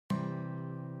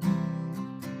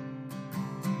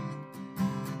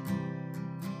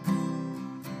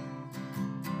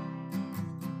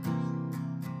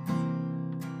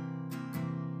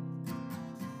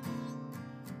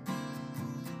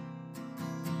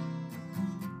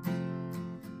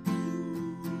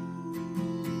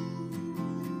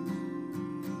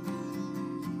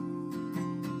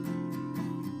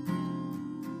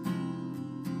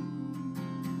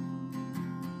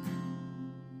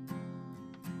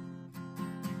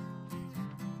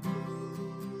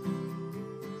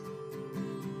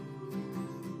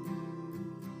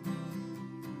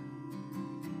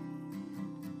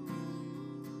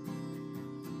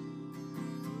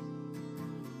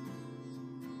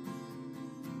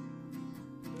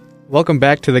Welcome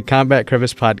back to the Combat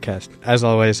Crevice podcast. As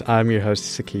always, I'm your host,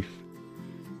 Sakif.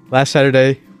 Last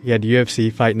Saturday, we had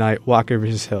UFC Fight Night Walker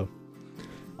vs. Hill.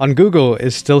 On Google,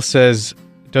 it still says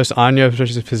Dos Anjos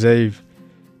vs. Fiziev.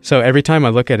 So every time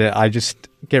I look at it, I just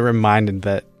get reminded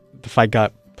that the fight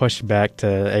got pushed back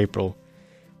to April,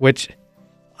 which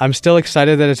I'm still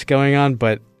excited that it's going on,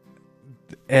 but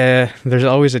there's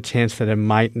always a chance that it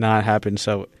might not happen,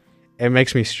 so it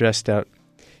makes me stressed out.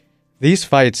 These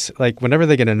fights, whenever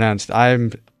they get announced,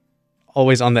 I'm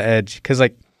always on the edge because,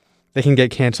 they can get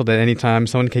canceled at any time.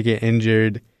 Someone could get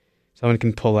injured. Someone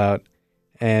can pull out.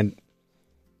 And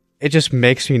it just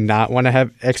makes me not want to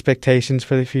have expectations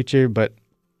for the future. But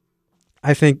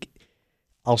I think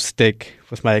I'll stick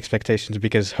with my expectations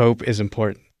because hope is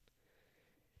important.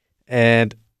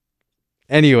 And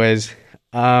anyways,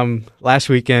 last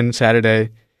weekend, Saturday,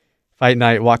 Fight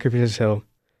Night, Walker vs. Hill.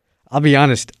 I'll be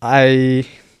honest,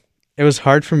 it was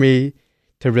hard for me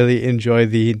to really enjoy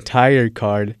the entire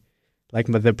card,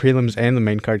 the prelims and the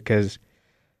main card, because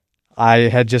I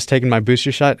had just taken my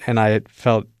booster shot and I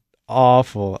felt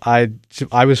awful. I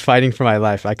was fighting for my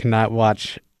life. I could not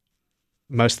watch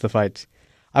most of the fights.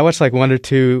 I watched one or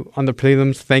two on the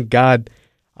prelims. Thank God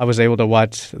I was able to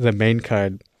watch the main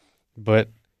card. But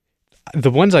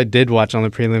the ones I did watch on the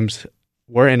prelims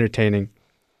were entertaining.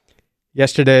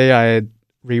 Yesterday I had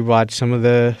rewatched some of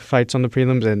the fights on the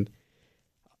prelims, and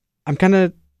I'm kind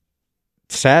of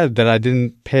sad that I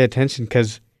didn't pay attention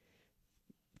because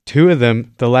two of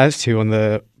them, the last two on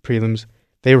the prelims,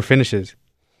 they were finishes.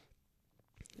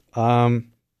 Okay,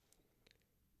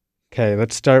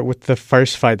 let's start with the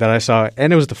first fight that I saw,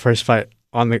 and it was the first fight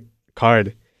on the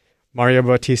card. Mario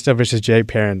Bautista versus Jay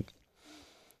Perrin.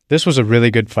 This was a really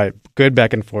good fight, good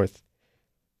back and forth.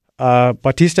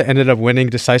 Bautista ended up winning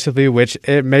decisively, which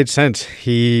it made sense.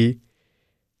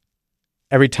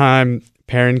 Every time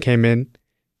Perrin came in,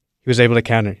 he was able to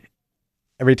counter.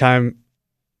 Every time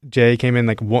Jay came in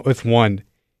with one,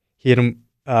 he hit him.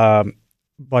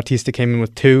 Bautista came in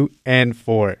with 2 and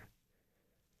 4.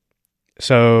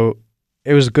 So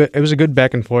it was good. It was a good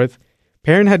back and forth.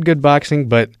 Perrin had good boxing,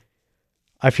 but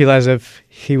I feel as if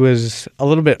he was a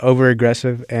little bit over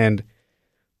aggressive, and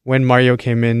when Mario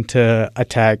came in to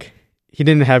attack, he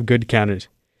didn't have good counters.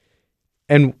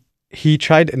 And he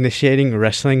tried initiating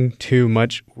wrestling too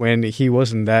much when he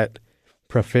wasn't that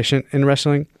proficient in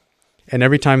wrestling. And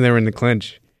every time they were in the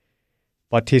clinch,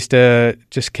 Bautista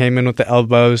just came in with the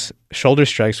elbows, shoulder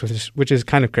strikes, which is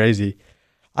kind of crazy.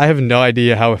 I have no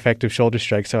idea how effective shoulder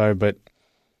strikes are, but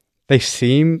they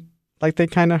seem like they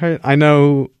kind of hurt. I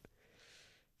know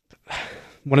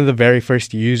one of the very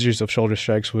first users of shoulder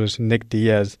strikes was Nick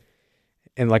Diaz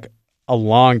in a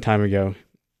long time ago.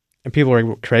 And people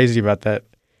were crazy about that.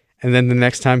 And then the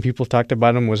next time people talked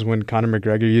about him was when Conor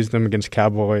McGregor used them against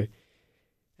Cowboy.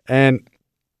 And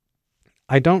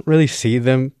I don't really see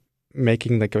them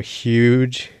making a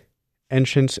huge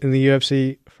entrance in the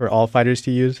UFC for all fighters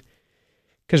to use.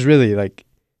 Because really,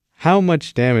 how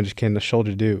much damage can the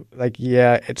shoulder do?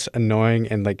 Yeah, it's annoying,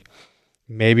 and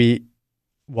maybe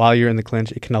while you're in the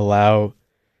clinch, it can allow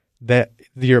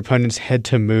your opponent's head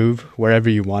to move wherever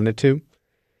you want it to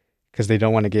because they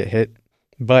don't want to get hit.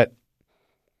 But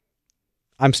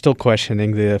I'm still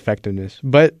questioning the effectiveness.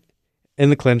 But in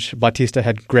the clinch, Bautista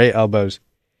had great elbows.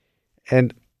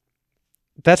 And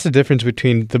that's the difference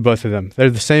between the both of them. They're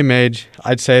the same age.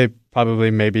 I'd say probably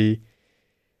maybe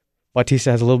Bautista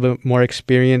has a little bit more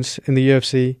experience in the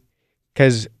UFC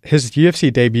because his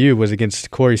UFC debut was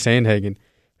against Corey Sandhagen,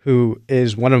 who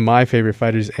is one of my favorite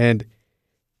fighters and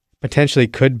potentially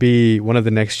could be one of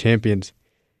the next champions.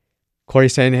 Corey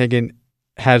Sandhagen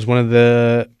has one of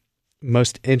the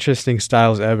most interesting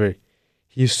styles ever.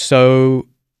 He's so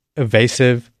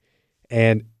evasive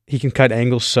and he can cut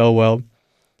angles so well.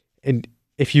 And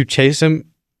if you chase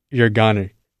him, you're a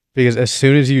goner. Because as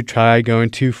soon as you try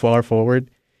going too far forward,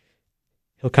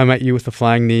 he'll come at you with a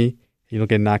flying knee and you'll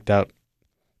get knocked out.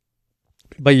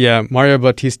 But yeah, Mario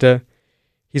Bautista,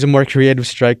 he's a more creative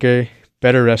striker,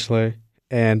 better wrestler,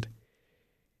 and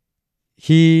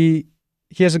he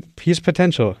has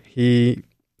potential. He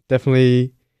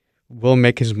definitely will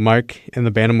make his mark in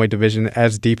the bantamweight division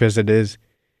as deep as it is.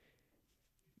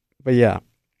 But yeah.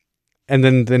 And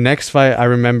then the next fight I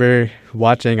remember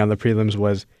watching on the prelims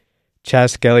was Chaz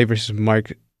Skelly versus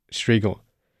Mark Striegel.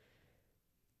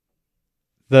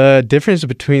 The difference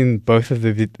between both of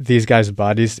these guys'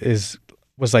 bodies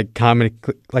was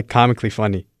comically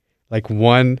funny.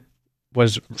 One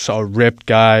was a ripped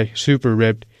guy, super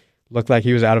ripped, looked like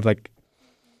he was out of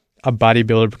a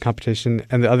bodybuilder competition,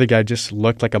 and the other guy just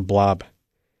looked like a blob.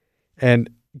 And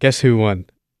guess who won?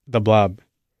 The blob.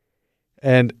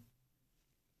 And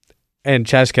and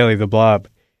Chaz Kelly, the Blob,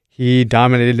 he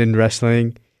dominated in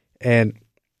wrestling, and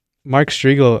Mark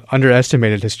Striegel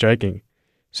underestimated his striking.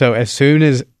 So as soon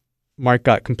as Mark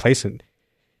got complacent,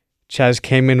 Chaz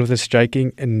came in with his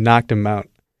striking and knocked him out.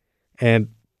 And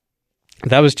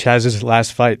that was Chaz's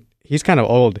last fight. He's kind of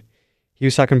old. He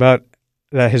was talking about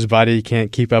that his body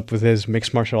can't keep up with his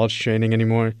mixed martial arts training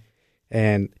anymore,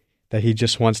 and that he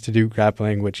just wants to do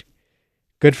grappling, which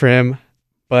good for him,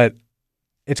 but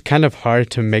it's kind of hard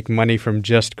to make money from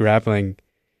just grappling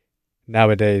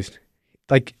nowadays.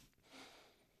 Like,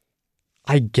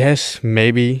 I guess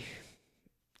maybe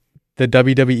the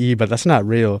WWE, but that's not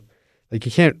real. Like,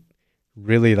 you can't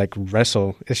really like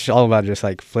wrestle. It's all about just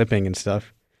like flipping and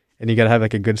stuff, and you gotta have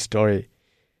like a good story.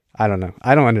 I don't know.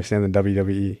 I don't understand the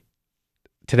WWE.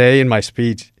 Today in my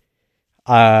speech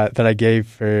that I gave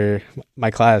for my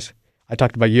class, I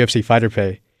talked about UFC fighter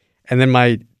pay, and then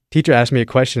my teacher asked me a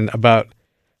question about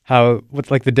what's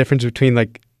like the difference between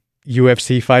like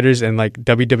UFC fighters and like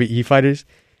WWE fighters,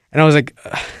 and I was like,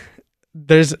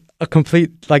 there's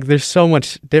so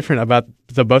much different about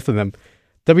the both of them.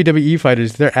 WWE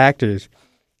fighters, they're actors.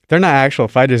 They're not actual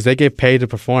fighters. They get paid to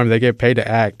perform. They get paid to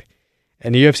act.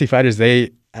 And UFC fighters, they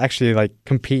actually like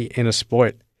compete in a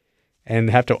sport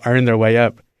and have to earn their way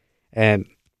up. And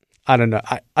I don't know.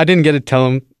 I didn't get to tell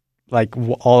them like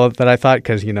all of that I thought,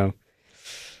 because, you know,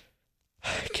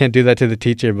 can't do that to the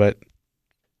teacher, but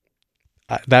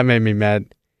that made me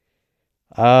mad.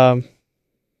 But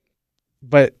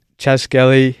Chaz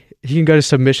Kelly, he can go to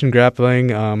submission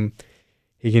grappling.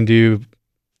 He can do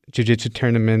jiu-jitsu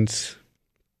tournaments.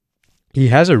 He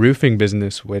has a roofing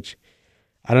business, which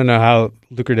I don't know how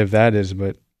lucrative that is,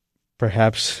 but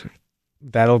perhaps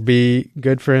that'll be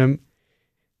good for him.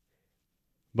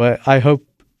 But I hope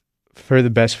for the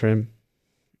best for him.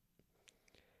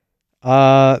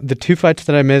 The two fights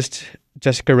that I missed,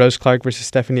 Jessica Rose Clark versus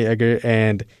Stephanie Egger,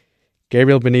 and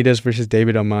Gabriel Benitez versus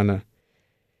David Omana.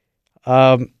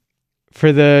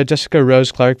 For the Jessica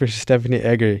Rose Clark versus Stephanie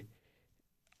Egger,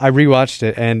 I rewatched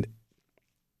it, and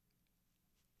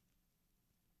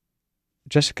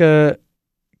Jessica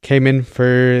came in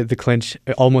for the clinch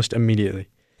almost immediately.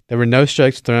 There were no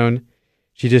strikes thrown.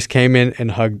 She just came in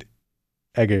and hugged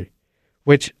Egger,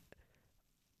 which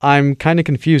I'm kind of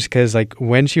confused, because like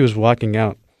when she was walking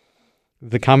out,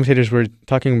 the commentators were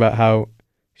talking about how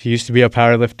she used to be a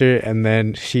powerlifter, and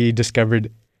then she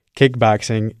discovered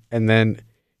kickboxing, and then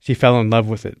she fell in love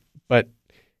with it. But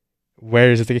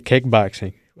where is the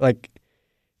kickboxing? Like,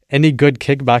 any good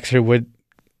kickboxer would,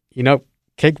 you know,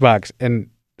 kickbox and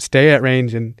stay at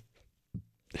range and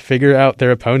figure out their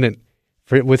opponent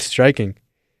with striking.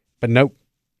 But nope.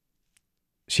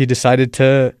 She decided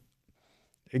to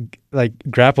like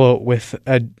grapple with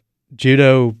a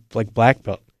judo like black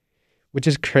belt, which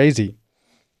is crazy.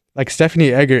 Like,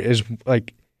 Stephanie Egger is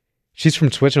like, she's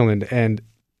from Switzerland, and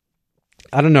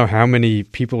I don't know how many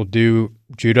people do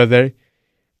judo there,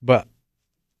 but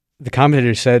the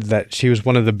commentator said that she was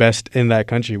one of the best in that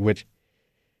country, which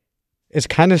is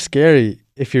kind of scary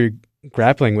if you're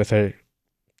grappling with her.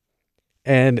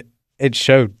 And it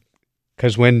showed,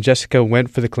 because when Jessica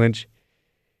went for the clinch,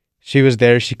 she was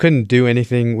there. She couldn't do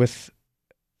anything with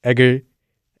Egger,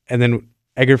 and then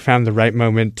Egger found the right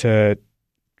moment to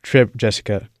trip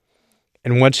Jessica.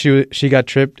 And once she got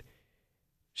tripped,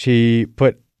 she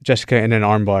put Jessica in an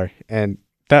armbar, and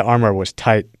that armbar was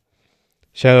tight.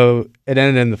 So it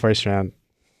ended in the first round.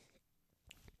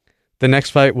 The next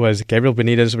fight was Gabriel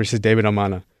Benitez versus David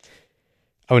Onama.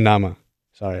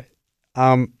 Sorry.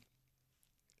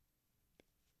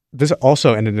 This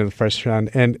also ended in the first round,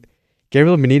 and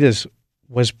Gabriel Benitez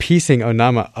was piecing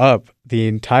Onama up the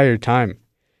entire time.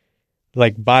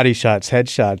 Like, body shots,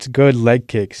 headshots, good leg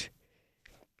kicks.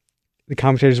 The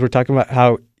commentators were talking about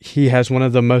how he has one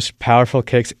of the most powerful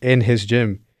kicks in his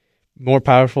gym, more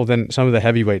powerful than some of the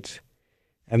heavyweights.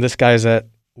 And this guy's at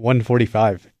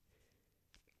 145.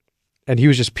 And he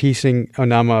was just piecing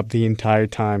Onama up the entire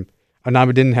time.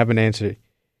 Onama didn't have an answer.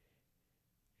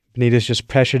 Benitez just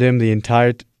pressured him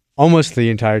almost the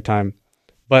entire time.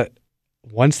 But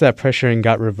once that pressuring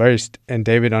got reversed and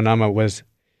David Onama was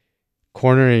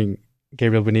cornering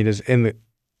Gabriel Benitez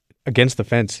against the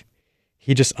fence,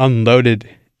 he just unloaded,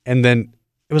 and then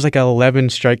it was like an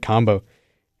 11-strike combo,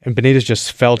 and Benitez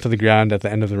just fell to the ground at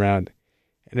the end of the round.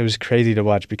 And it was crazy to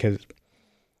watch, because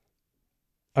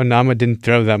Onama didn't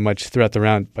throw that much throughout the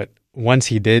round, but once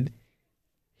he did,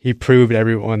 he proved to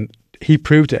everyone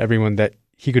that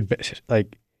he could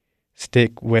like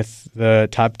stick with the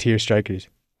top tier strikers.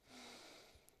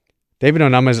 David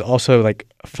Onama is also like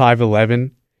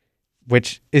 5'11",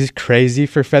 which is crazy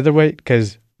for featherweight,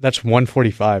 because that's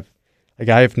 145. Like,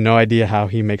 I have no idea how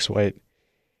he makes weight.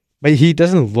 But he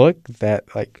doesn't look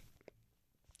that, like,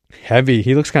 heavy.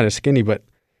 He looks kind of skinny, but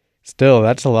still,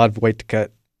 that's a lot of weight to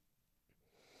cut.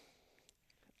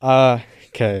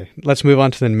 Okay, let's move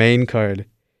on to the main card.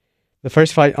 The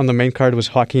first fight on the main card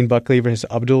was Joaquin Buckley versus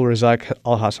Abdul Razak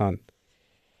Alhassan.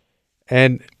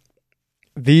 And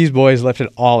these boys left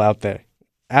it all out there.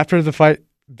 After the fight,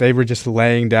 they were just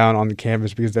laying down on the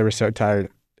canvas because they were so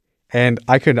tired. And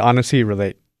I could honestly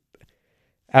relate.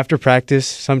 After practice,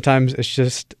 sometimes it's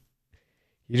just,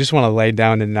 you just want to lay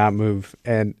down and not move.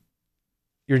 And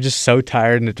you're just so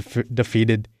tired and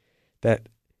defeated that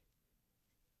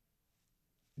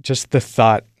just the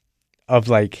thought of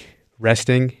like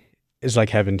resting is like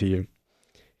heaven to you.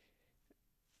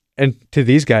 And to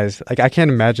these guys, like, I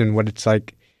can't imagine what it's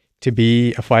like to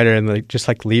be a fighter and like just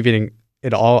like leaving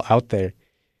it all out there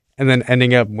and then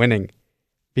ending up winning,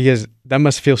 because that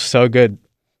must feel so good.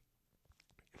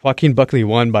 Joaquin Buckley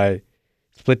won by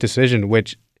split decision,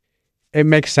 which it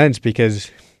makes sense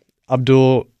because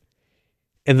Abdul,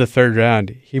 in the third round,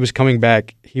 he was coming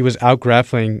back. He was out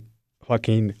grappling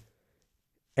Joaquin,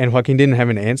 and Joaquin didn't have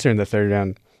an answer in the third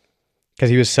round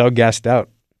because he was so gassed out.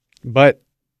 But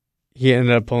he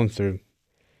ended up pulling through.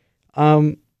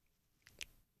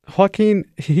 Joaquin,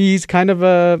 he's kind of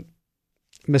a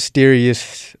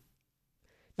mysterious,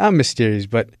 not mysterious,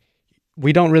 but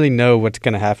we don't really know what's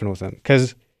going to happen with him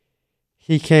because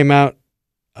he came out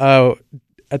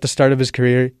at the start of his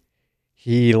career.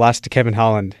 He lost to Kevin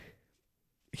Holland.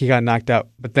 He got knocked out.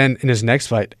 But then in his next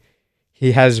fight,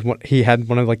 he had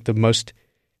one of like the most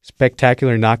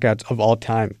spectacular knockouts of all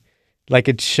time. Like,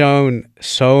 it's shown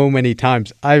so many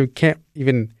times. I can't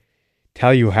even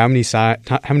tell you how many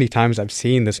times I've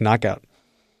seen this knockout.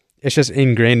 It's just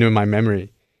ingrained in my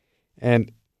memory.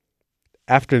 And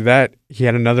after that, he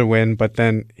had another win, but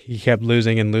then he kept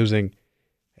losing and losing.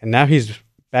 And now he's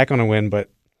back on a win, but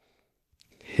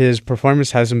his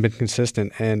performance hasn't been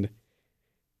consistent. And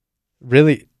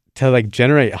really, to like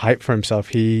generate hype for himself,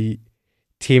 he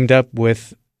teamed up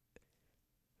with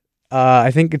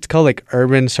I think it's called like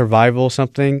Urban Survival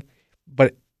something,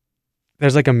 but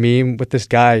there's like a meme with this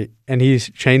guy and he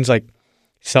trains like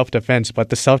self-defense, but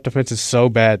the self-defense is so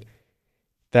bad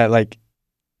that like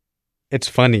it's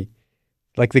funny.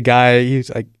 Like, the guy, he's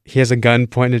like, he has a gun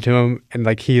pointed to him and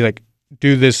like he like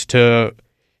do this to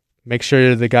make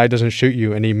sure the guy doesn't shoot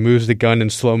you, and he moves the gun in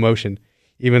slow motion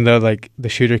even though like the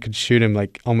shooter could shoot him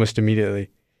like almost immediately.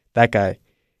 That guy.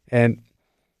 And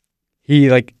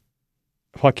he like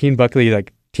Joaquin Buckley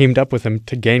like teamed up with him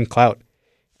to gain clout.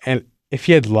 And if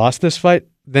he had lost this fight,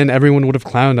 then everyone would have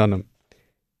clowned on him.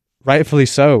 Rightfully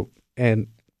so. And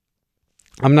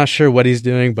I'm not sure what he's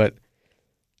doing, but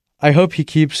I hope he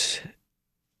keeps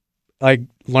like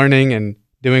learning and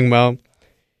doing well.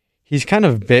 He's kind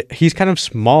of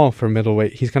small for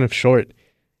middleweight. He's kind of short.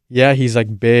 Yeah, he's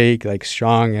like big, like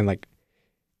strong and like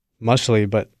muscly,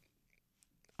 but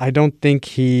I don't think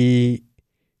he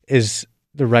is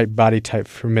the right body type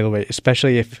for middleweight,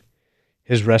 especially if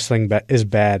his wrestling is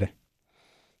bad.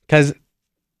 Because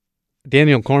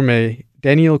Daniel Cormier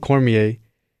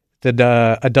did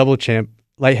a double champ,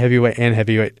 light heavyweight and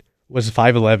heavyweight, was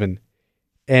 5'11",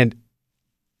 and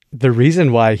the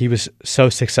reason why he was so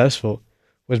successful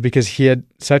was because he had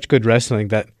such good wrestling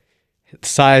that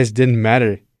size didn't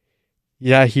matter.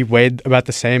 Yeah, he weighed about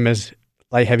the same as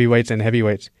light heavyweights and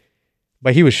heavyweights,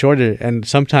 but he was shorter, and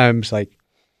sometimes like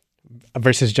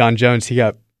versus John Jones, he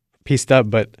got pieced up,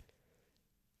 but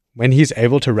when he's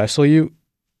able to wrestle you,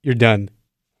 you're done.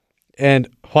 And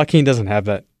Joaquin doesn't have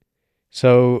that.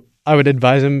 So I would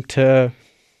advise him to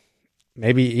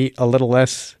maybe eat a little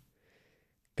less,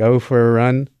 go for a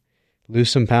run,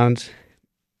 lose some pounds.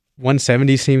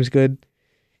 170 seems good.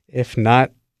 If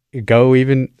not, go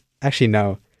even... Actually,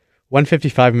 no.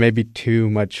 155 may be too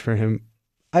much for him.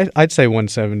 I'd say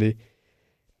 170.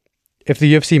 If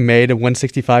the UFC made a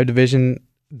 165 division,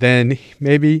 then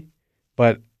maybe.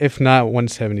 But if not,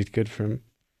 170 is good for him.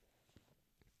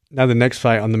 Now the next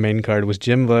fight on the main card was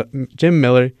Jim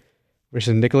Miller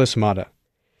versus Nicholas Mata.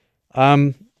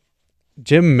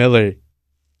 Jim Miller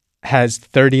has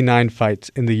 39 fights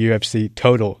in the UFC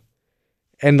total.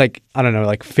 And like, I don't know,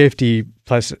 like 50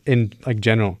 plus in like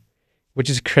general, which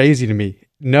is crazy to me.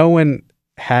 No one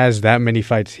has that many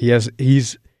fights.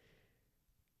 He's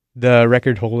the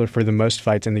record holder for the most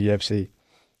fights in the UFC.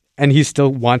 And he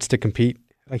still wants to compete.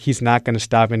 Like, he's not going to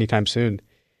stop anytime soon.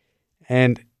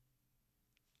 And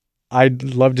I'd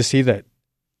love to see that.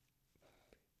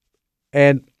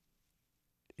 And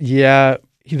yeah,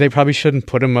 they probably shouldn't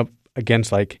put him up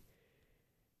against like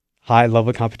high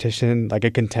level competition, like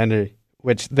a contender,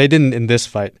 which they didn't in this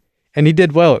fight. And he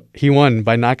did well. He won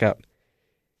by knockout.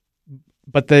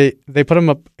 But they put him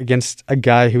up against a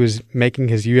guy who was making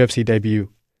his UFC debut.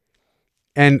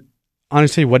 And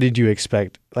honestly, what did you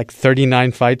expect? Like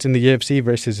 39 fights in the UFC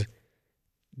versus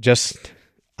just,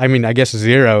 I mean, I guess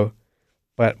 0,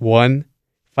 but 1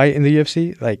 fight in the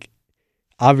UFC? Like,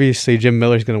 obviously Jim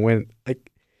Miller's going to win.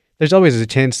 Like, there's always a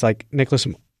chance like Nicholas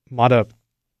Mata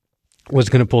was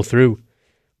going to pull through,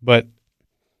 but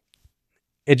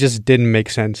it just didn't make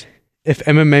sense. If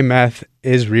MMA math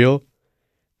is real,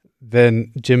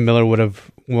 then Jim Miller would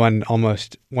have won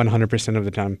almost 100% of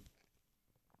the time.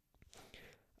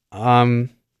 In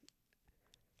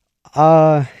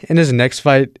his next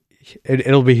fight,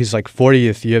 it'll be his like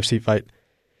 40th UFC fight.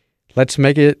 Let's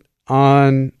make it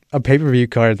on a pay-per-view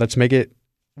card. Let's make it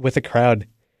with a crowd.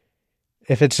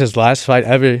 If it's his last fight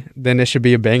ever, then it should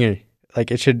be a banger. Like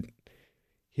he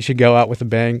should go out with a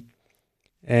bang,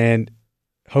 and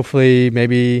hopefully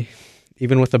maybe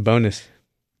even with a bonus.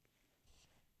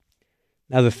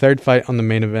 Now the third fight on the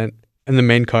main event and the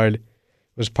main card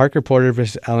was Parker Porter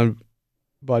versus Alan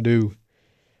Baudou.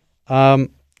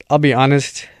 I'll be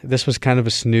honest, this was kind of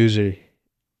a snoozer.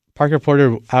 Parker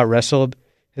Porter out-wrestled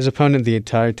his opponent the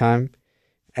entire time,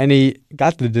 and he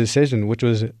got the decision, which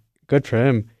was good for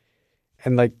him.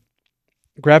 And like,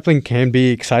 grappling can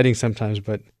be exciting sometimes,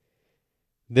 but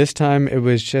this time it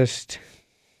was just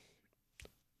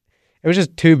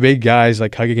two big guys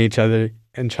like hugging each other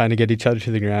and trying to get each other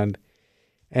to the ground.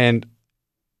 And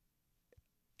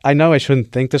I know I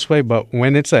shouldn't think this way, but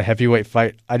when it's a heavyweight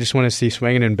fight, I just want to see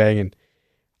swinging and banging.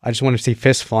 I just want to see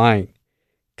fists flying.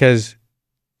 Because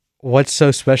what's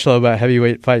so special about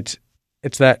heavyweight fights?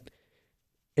 It's that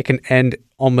it can end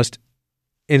almost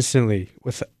instantly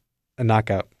with a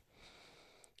knockout.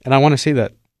 And I want to see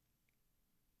that.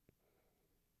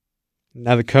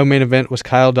 Now the co-main event was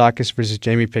Kyle Daukaus versus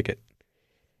Jamie Pickett.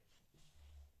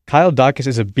 Kyle Daukaus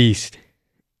is a beast.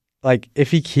 Like, if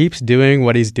he keeps doing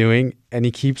what he's doing and he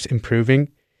keeps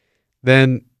improving,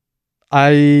 then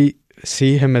I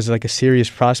see him as like a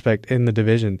serious prospect in the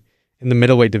division, in the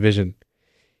middleweight division.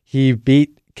 He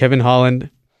beat Kevin Holland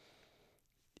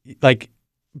like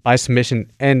by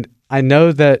submission, and I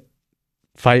know that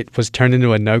fight was turned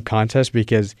into a no contest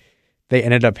because they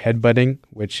ended up headbutting,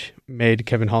 which made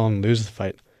Kevin Holland lose the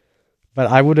fight. But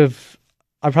I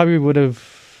probably would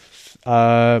have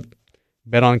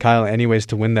bet on Kyle anyways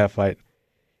to win that fight,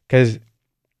 because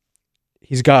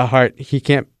he's got heart. He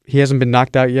hasn't been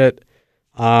knocked out yet.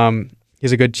 He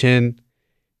has a good chin.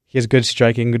 He has good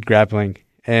striking, good grappling,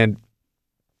 and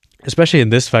especially in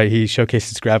this fight, he showcased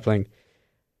his grappling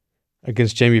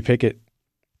against Jamie Pickett.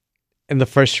 In the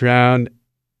first round,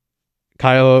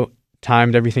 Kyle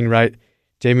timed everything right.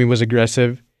 Jamie was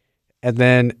aggressive, and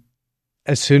then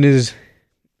as soon as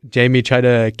Jamie tried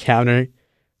to counter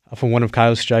from one of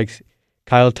Kyle's strikes,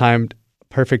 Kyle timed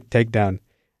perfect takedown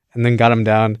and then got him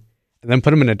down and then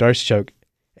put him in a Darce choke.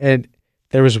 And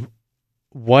there was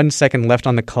 1 second left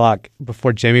on the clock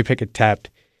before Jamie Pickett tapped.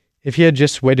 If he had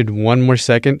just waited 1 more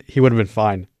second, he would have been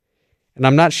fine. And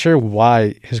I'm not sure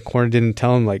why his corner didn't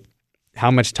tell him like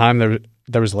how much time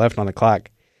there was left on the clock.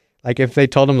 Like, if they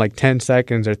told him like 10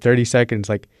 seconds or 30 seconds,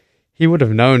 like, he would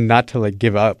have known not to like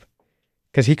give up,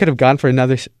 because he could have gone for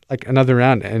another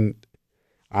round. And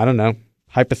I don't know,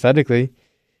 hypothetically,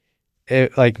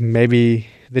 maybe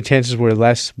the chances were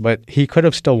less, but he could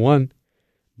have still won.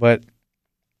 But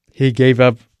he gave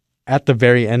up at the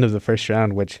very end of the first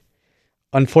round, which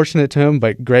unfortunate to him,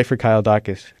 but great for Kyle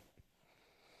Daukaus.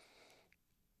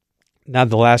 Now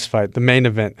the last fight, the main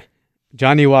event,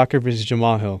 Johnny Walker versus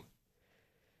Jamal Hill.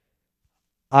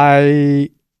 I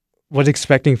was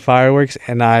expecting fireworks,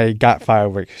 and I got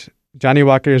fireworks. Johnny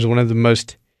Walker is one of the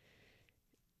most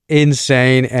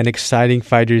insane and exciting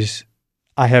fighters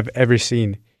I have ever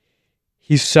seen.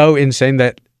 He's so insane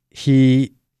that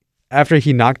after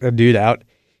he knocked a dude out,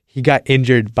 he got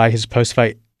injured by his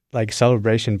post-fight like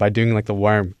celebration by doing like the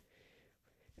worm.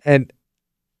 And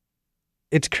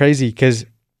it's crazy because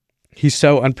he's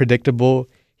so unpredictable.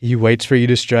 He waits for you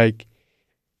to strike.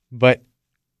 But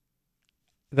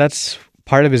that's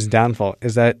part of his downfall,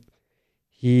 is that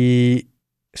he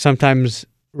sometimes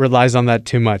relies on that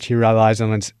too much. He relies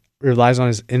on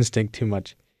his instinct too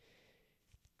much.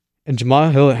 And Jamal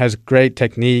Hill has great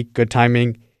technique, good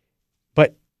timing,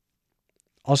 but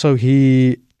also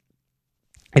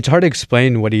it's hard to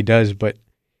explain what he does, but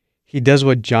he does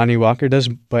what Johnny Walker does,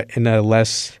 but in a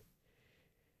less,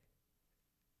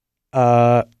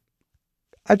 I'd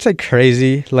say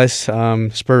crazy, less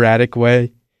sporadic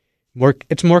way.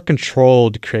 It's more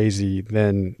controlled crazy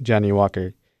than Johnny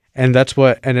Walker, and that's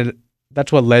what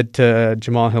led to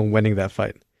Jamal Hill winning that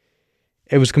fight.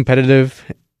 It was competitive,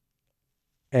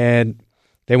 and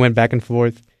they went back and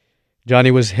forth. Johnny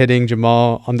was hitting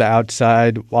Jamal on the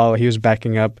outside while he was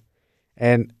backing up,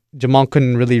 and Jamal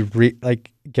couldn't really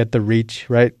get the reach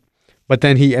right. But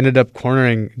then he ended up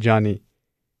cornering Johnny,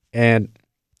 and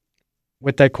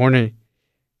with that corner,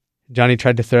 Johnny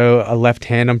tried to throw a left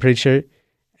hand, I'm pretty sure,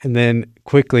 and then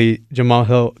quickly Jamal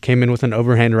Hill came in with an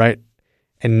overhand right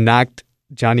and knocked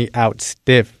Johnny out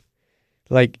stiff.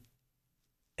 Like,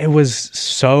 it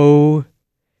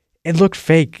looked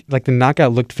fake. Like, the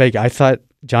knockout looked fake. I thought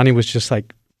Johnny was just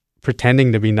like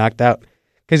pretending to be knocked out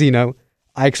because,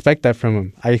 I expect that from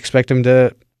him. I expect him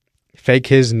to fake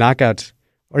his knockouts,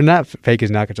 or not fake his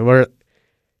knockouts, or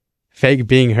fake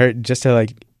being hurt just to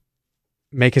like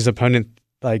make his opponent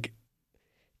like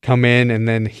come in and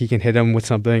then he can hit him with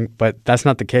something. But that's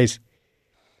not the case.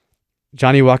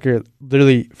 Johnny Walker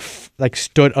literally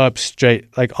stood up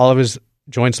straight, like all of his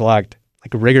joints locked,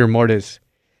 like rigor mortis,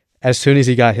 as soon as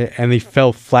he got hit, and he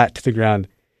fell flat to the ground.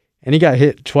 And he got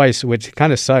hit twice, which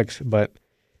kind of sucks, but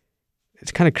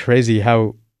it's kind of crazy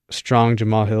how strong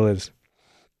Jamal Hill is.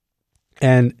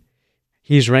 And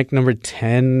he's ranked number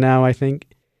 10 now, I think.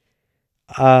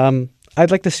 I'd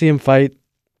like to see him fight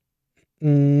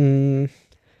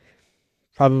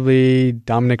probably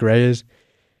Dominic Reyes.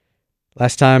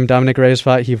 Last time Dominic Reyes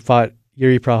fought, he fought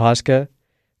Yuri Prochazka,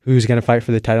 who's going to fight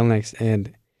for the title next.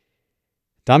 And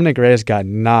Dominic Reyes got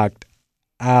knocked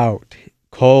out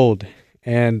cold.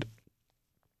 And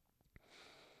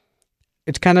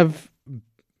it's kind of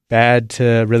bad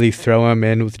to really throw him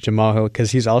in with Jamal Hill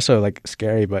because he's also like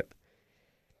scary, but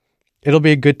it'll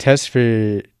be a good test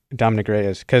for Dominic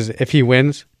Reyes because if he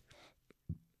wins,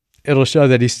 it'll show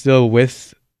that he's still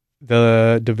with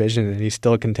the division and he's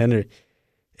still a contender.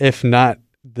 If not,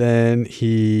 then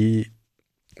he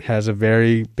has a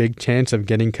very big chance of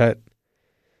getting cut.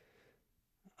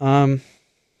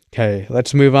 Okay,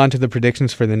 let's move on to the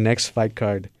predictions for the next fight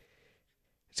card.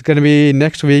 It's going to be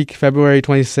next week, February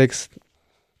 26th,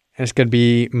 and it's going to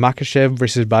be Makhachev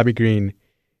versus Bobby Green.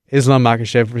 Islam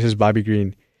Makhachev versus Bobby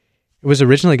Green. It was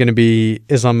originally going to be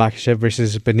Islam Makhachev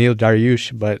versus Beneil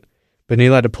Dariush, but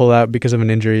Beneil had to pull out because of an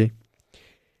injury.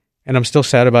 And I'm still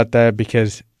sad about that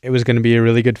because it was going to be a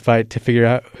really good fight to figure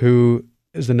out who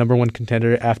is the number one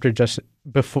contender after Justin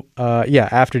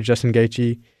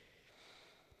Gaethje.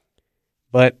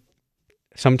 But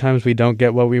sometimes we don't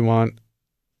get what we want.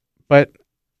 But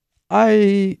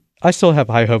I still have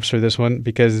high hopes for this one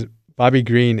because Bobby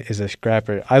Green is a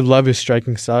scrapper. I love his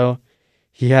striking style.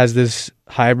 He has this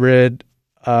hybrid.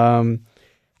 I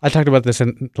talked about this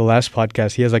in the last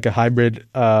podcast. He has like a hybrid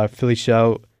Philly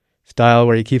shell style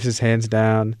where he keeps his hands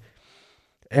down.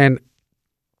 And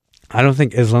I don't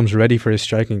think Islam's ready for his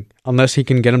striking. Unless he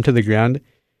can get him to the ground,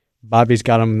 Bobby's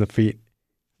got him in the feet,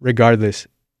 regardless.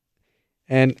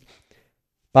 And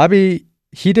Bobby,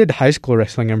 he did high school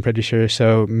wrestling, I'm pretty sure,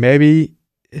 so maybe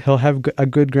he'll have a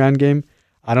good ground game.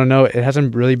 I don't know. It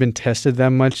hasn't really been tested that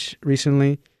much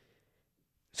recently.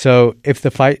 So if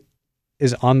the fight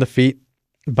is on the feet,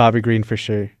 Bobby Green for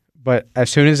sure. But as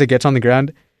soon as it gets on the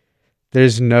ground,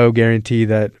 there's no guarantee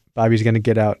that Bobby's going to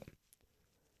get out.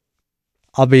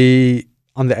 I'll be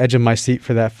on the edge of my seat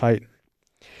for that fight.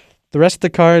 The rest of the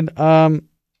card, I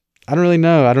don't really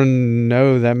know. I don't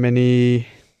know that many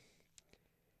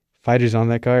fighters on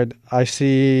that card. I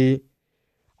see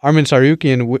Arman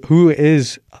Tsarukyan, who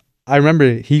is, I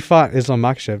remember he fought Islam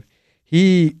Makhachev.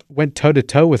 He went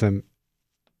toe-to-toe with him.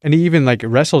 And he even like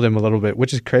wrestled him a little bit,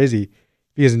 which is crazy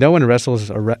because no one wrestles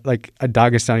like a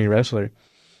Dagestani wrestler.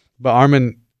 But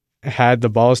Arman had the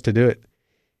balls to do it.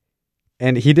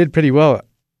 And he did pretty well.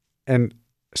 And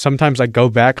sometimes I go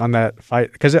back on that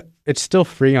fight because it's still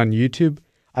free on YouTube.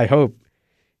 I hope.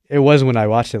 It was when I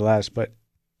watched it last, but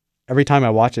every time I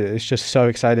watch it, it's just so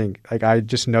exciting. Like I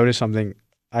just noticed something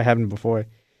I haven't before.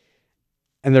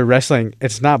 And the wrestling,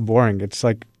 it's not boring. It's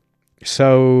like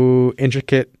so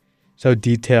intricate, so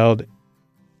detailed,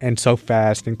 and so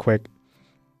fast and quick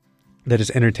that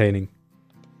it's entertaining.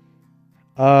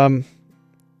 Other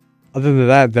than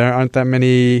that, there aren't that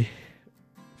many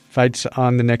fights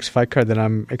on the next fight card that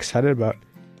I'm excited about.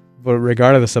 But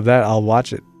regardless of that, I'll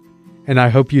watch it. And I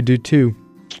hope you do too.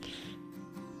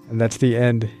 And that's the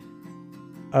end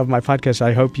of my podcast.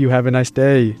 I hope you have a nice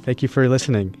day. Thank you for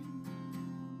listening.